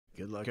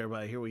Good luck,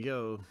 everybody. Here we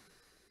go.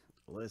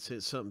 Let's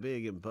hit something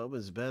big in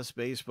Bowman's Best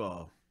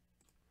Baseball.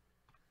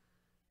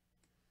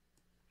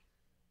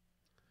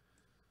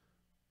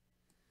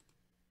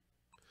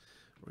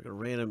 We're going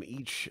to random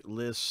each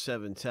list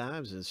 7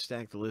 times and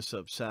stack the lists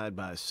up side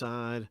by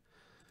side.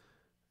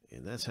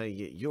 And that's how you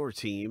get your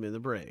team in the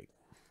break.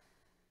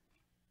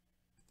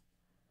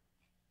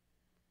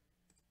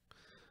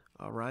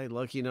 All right,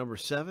 lucky number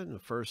 7. The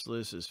first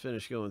list is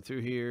finished going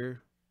through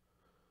here.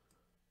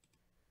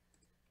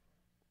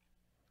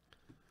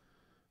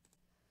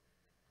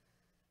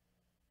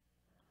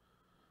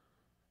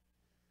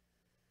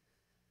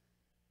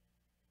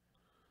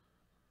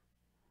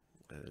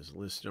 That is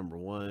list number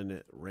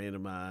 1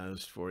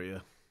 randomized for you.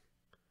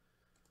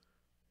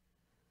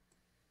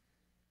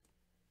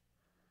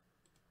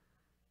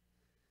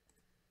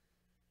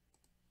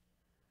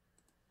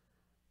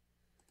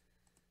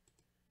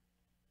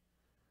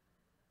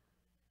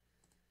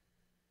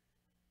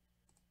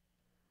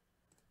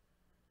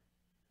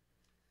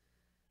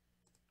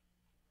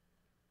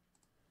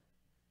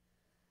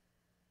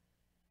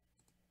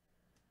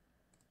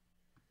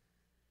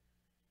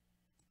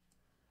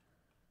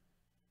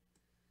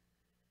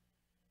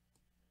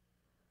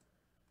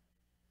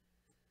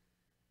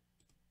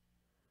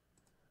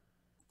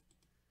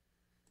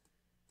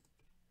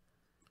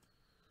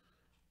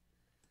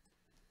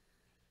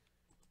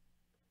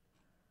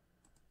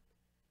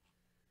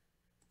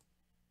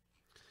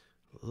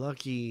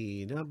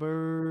 Lucky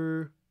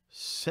number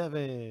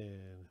 7.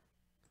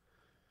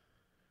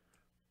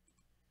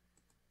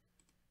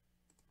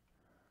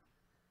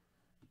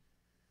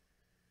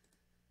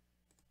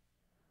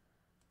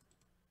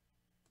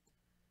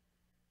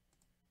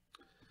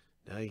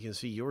 Now you can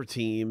see your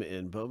team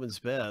in Bowman's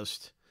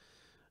Best.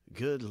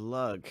 Good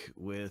luck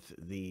with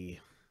the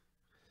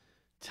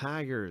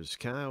Tigers,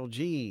 Kyle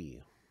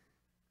G.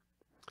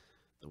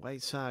 The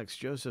White Sox,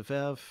 Joseph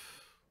F.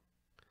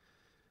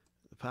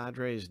 The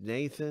Padres,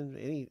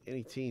 Nathan.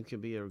 Any team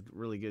can be a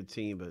really good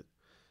team, but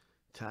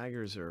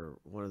Tigers are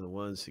one of the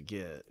ones to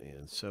get,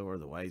 and so are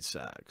the White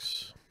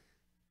Sox.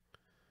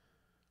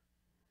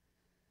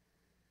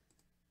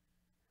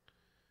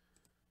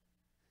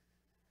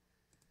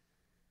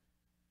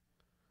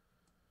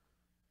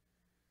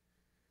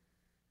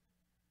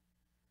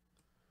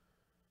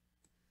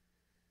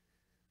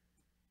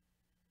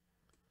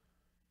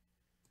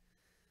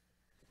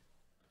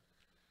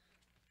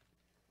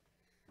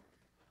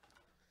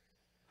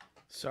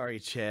 Sorry,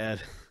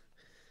 Chad.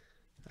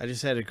 I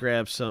just had to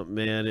grab something,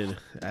 man, and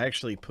I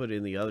actually put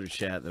in the other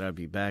chat that I'd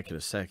be back in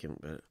a second,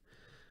 but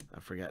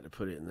I forgot to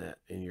put it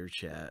in your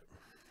chat.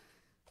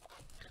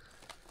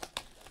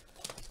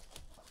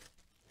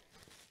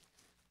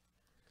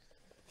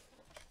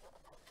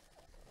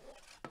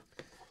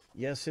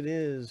 Yes, it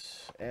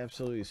is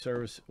absolutely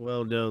service.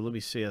 Well, no, let me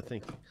see. I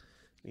think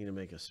I need to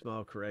make a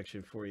small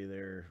correction for you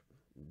there,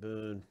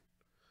 Boone.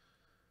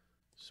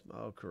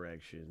 Small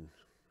correction.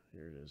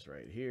 Here it is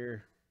right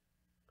here.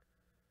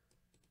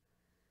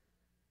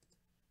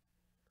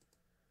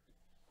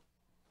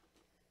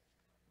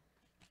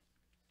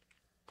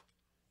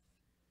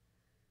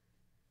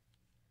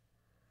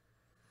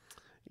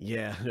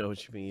 Yeah, I know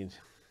what you mean.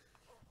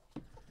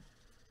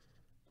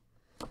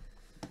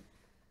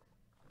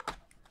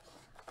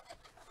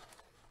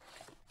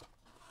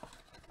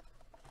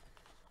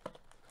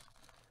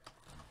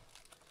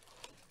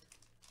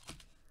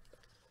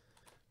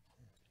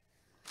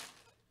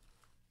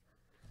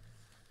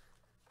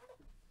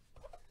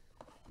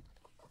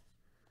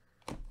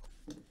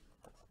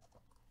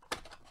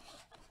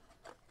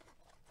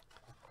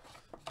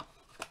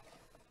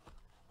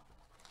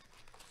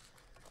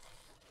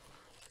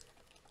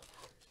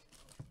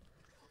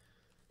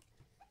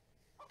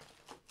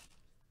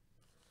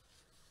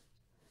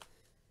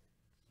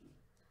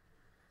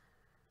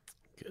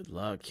 Good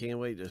luck. Can't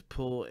wait to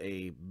pull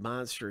a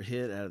monster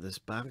hit out of this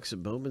box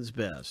of Bowman's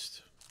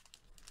Best.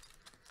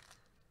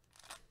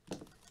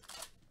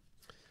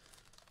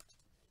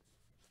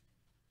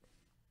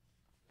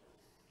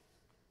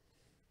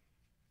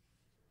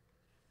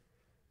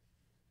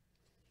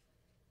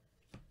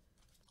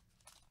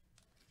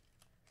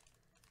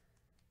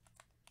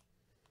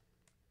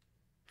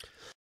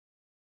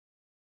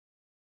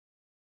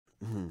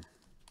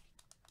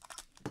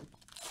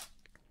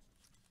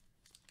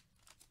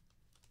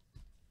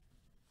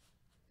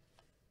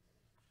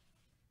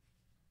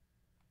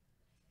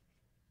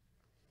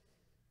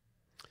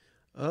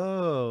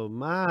 Oh,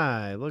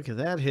 my. Look at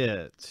that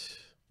hit.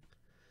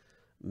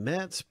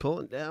 Mets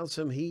pulling down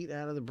some heat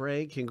out of the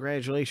break.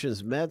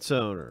 Congratulations, Mets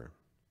owner.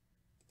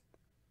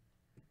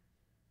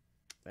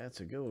 That's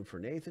a good one for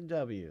Nathan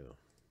W.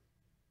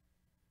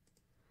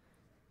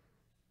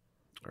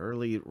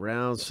 Early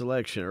round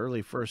selection,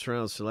 early first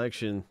round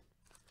selection.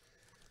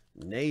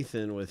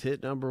 Nathan with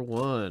hit number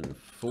 1.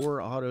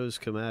 4 autos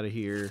come out of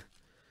here,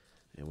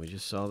 and we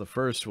just saw the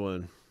first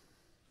one.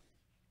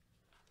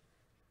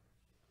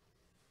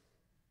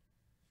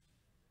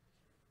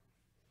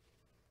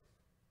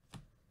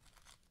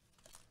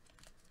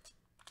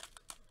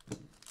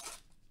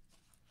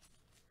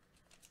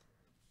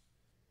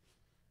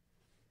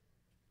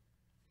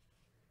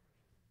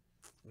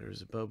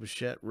 There's a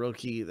Boba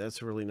rookie.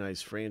 That's a really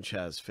nice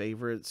franchise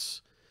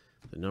favorites.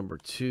 The number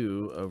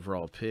 2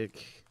 overall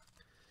pick.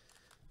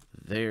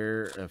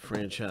 There,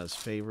 franchise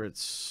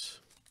favorites.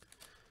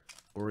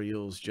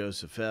 Orioles,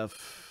 Joseph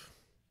F.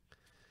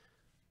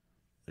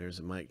 There's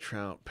a Mike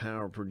Trout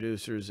Power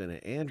Producers and an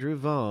Andrew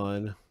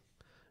Vaughn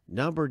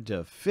numbered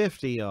to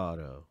 50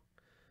 auto.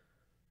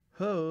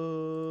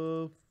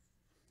 Ho!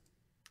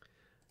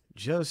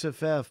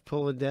 Joseph F.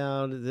 pulling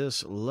down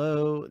this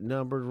low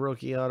numbered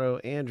rookie auto.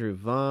 Andrew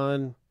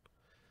Vaughn.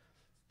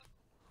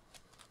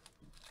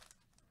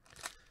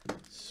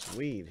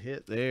 Sweet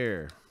hit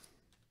there.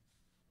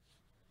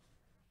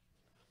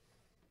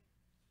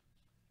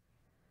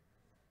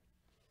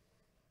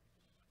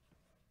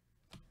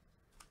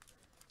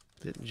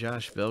 Didn't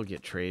Josh Bell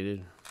get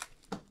traded?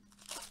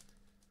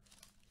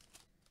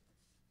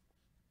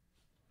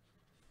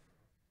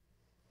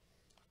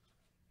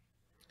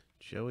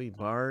 Joey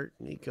Bart,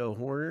 Nico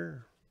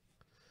Horner,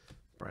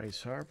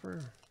 Bryce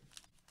Harper.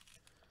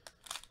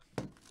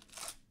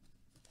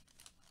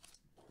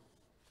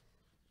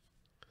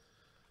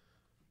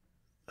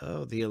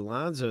 Oh, the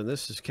Alonso, and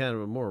this is kind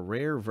of a more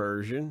rare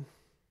version.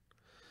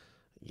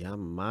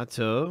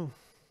 Yamamoto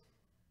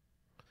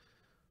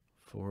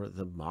for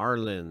the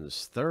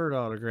Marlins. Third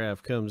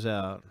autograph comes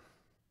out.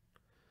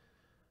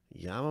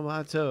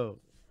 Yamamoto.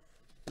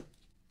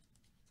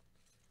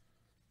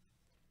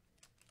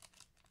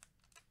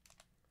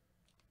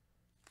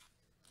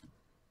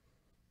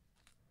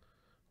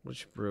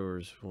 Which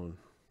Brewers one?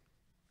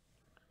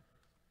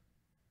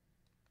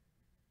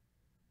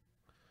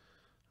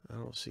 I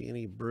don't see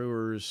any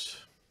Brewers.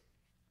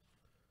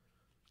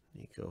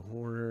 Nico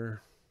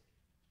Horner.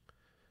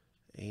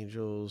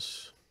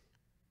 Angels.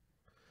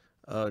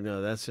 Oh,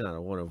 no, that's not a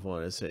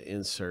 1/1. It's an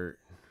insert.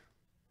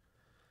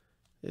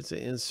 It's an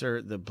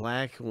insert. The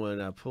black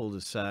one I pulled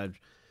aside.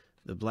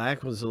 The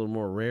black one's a little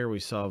more rare. We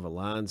saw of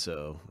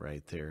Alonso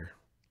right there.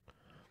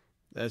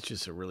 That's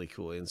just a really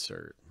cool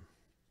insert.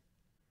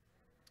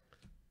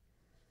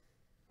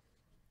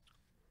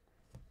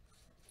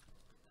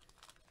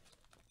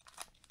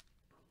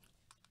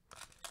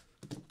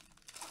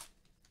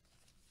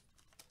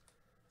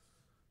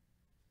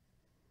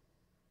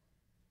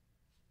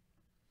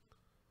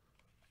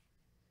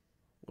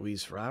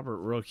 Luis Robert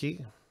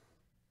rookie.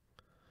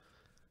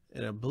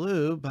 And a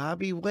blue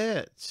Bobby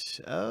Witt.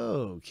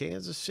 Oh,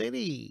 Kansas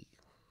City.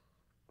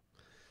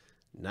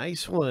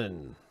 Nice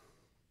one.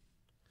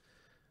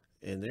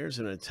 And there's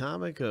an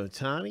atomic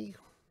Ohtani.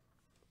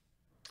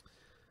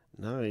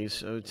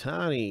 Nice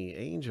Ohtani.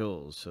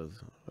 Angels. So,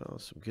 well,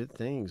 some good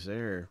things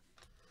there.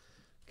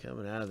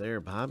 Coming out of there.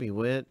 Bobby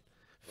Witt.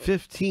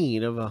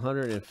 15 of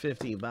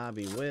 150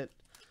 Bobby Witt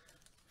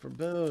for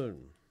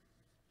Boone.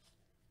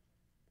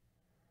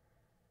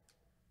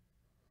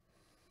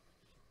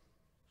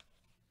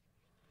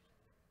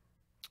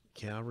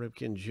 Cal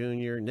Ripken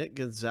Jr. Nick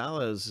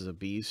Gonzalez is a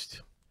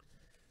beast.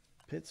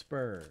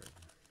 Pittsburgh.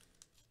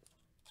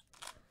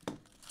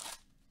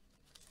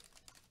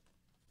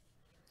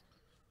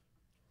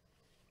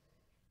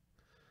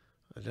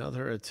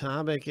 Another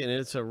atomic, and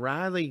it's a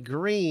Riley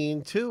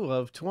Green, 2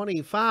 of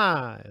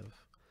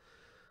 25.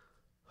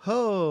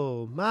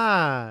 Oh,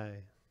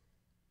 my.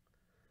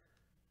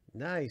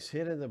 Nice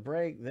hit in the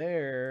break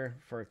there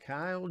for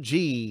Kyle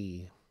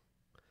G.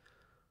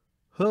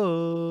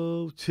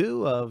 Oh,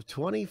 2 of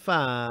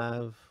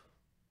 25.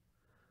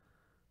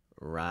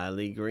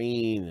 Riley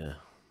Green.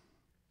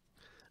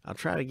 I'll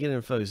try to get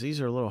in focus.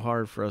 These are a little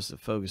hard for us to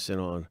focus in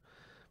on.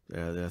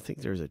 I think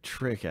there's a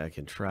trick I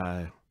can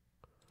try.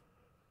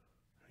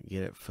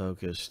 Get it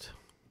focused.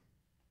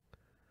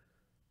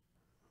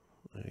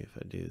 Maybe if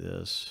I do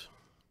this.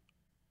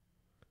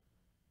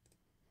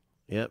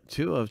 Yep,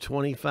 2 of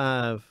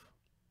 25.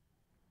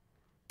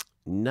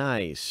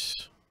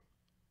 Nice.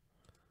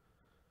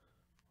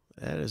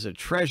 That is a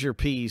treasure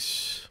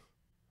piece,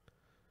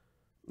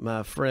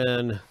 my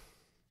friend.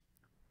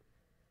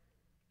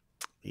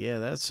 Yeah,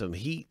 that's some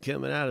heat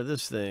coming out of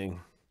this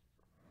thing.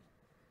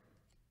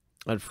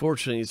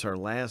 Unfortunately, it's our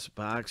last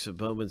box of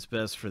Bowman's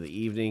Best for the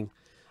evening.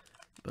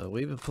 But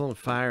we've been pulling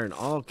fire in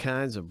all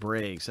kinds of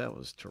breaks. That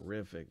was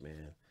terrific,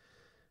 man.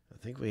 I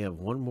think we have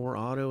one more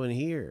auto in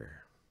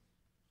here.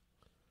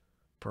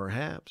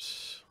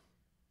 Perhaps.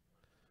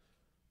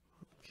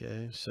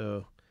 Okay,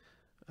 so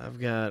I've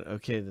got,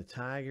 okay, the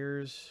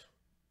Tigers.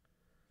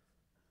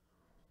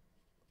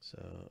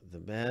 So the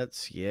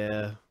Mets,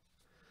 yeah.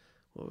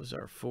 What was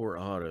our 4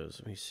 autos?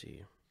 Let me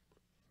see.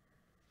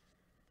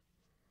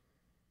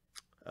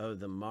 Oh,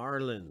 the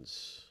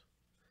Marlins.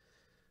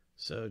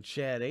 So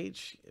Chad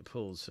H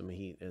pulled some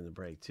heat in the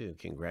break too.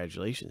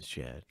 Congratulations,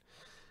 Chad.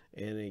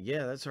 And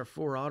yeah, that's our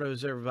 4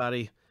 autos,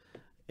 everybody,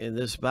 in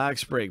this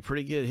box break.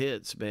 Pretty good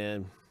hits,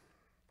 man.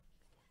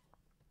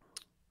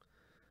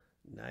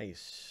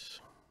 Nice.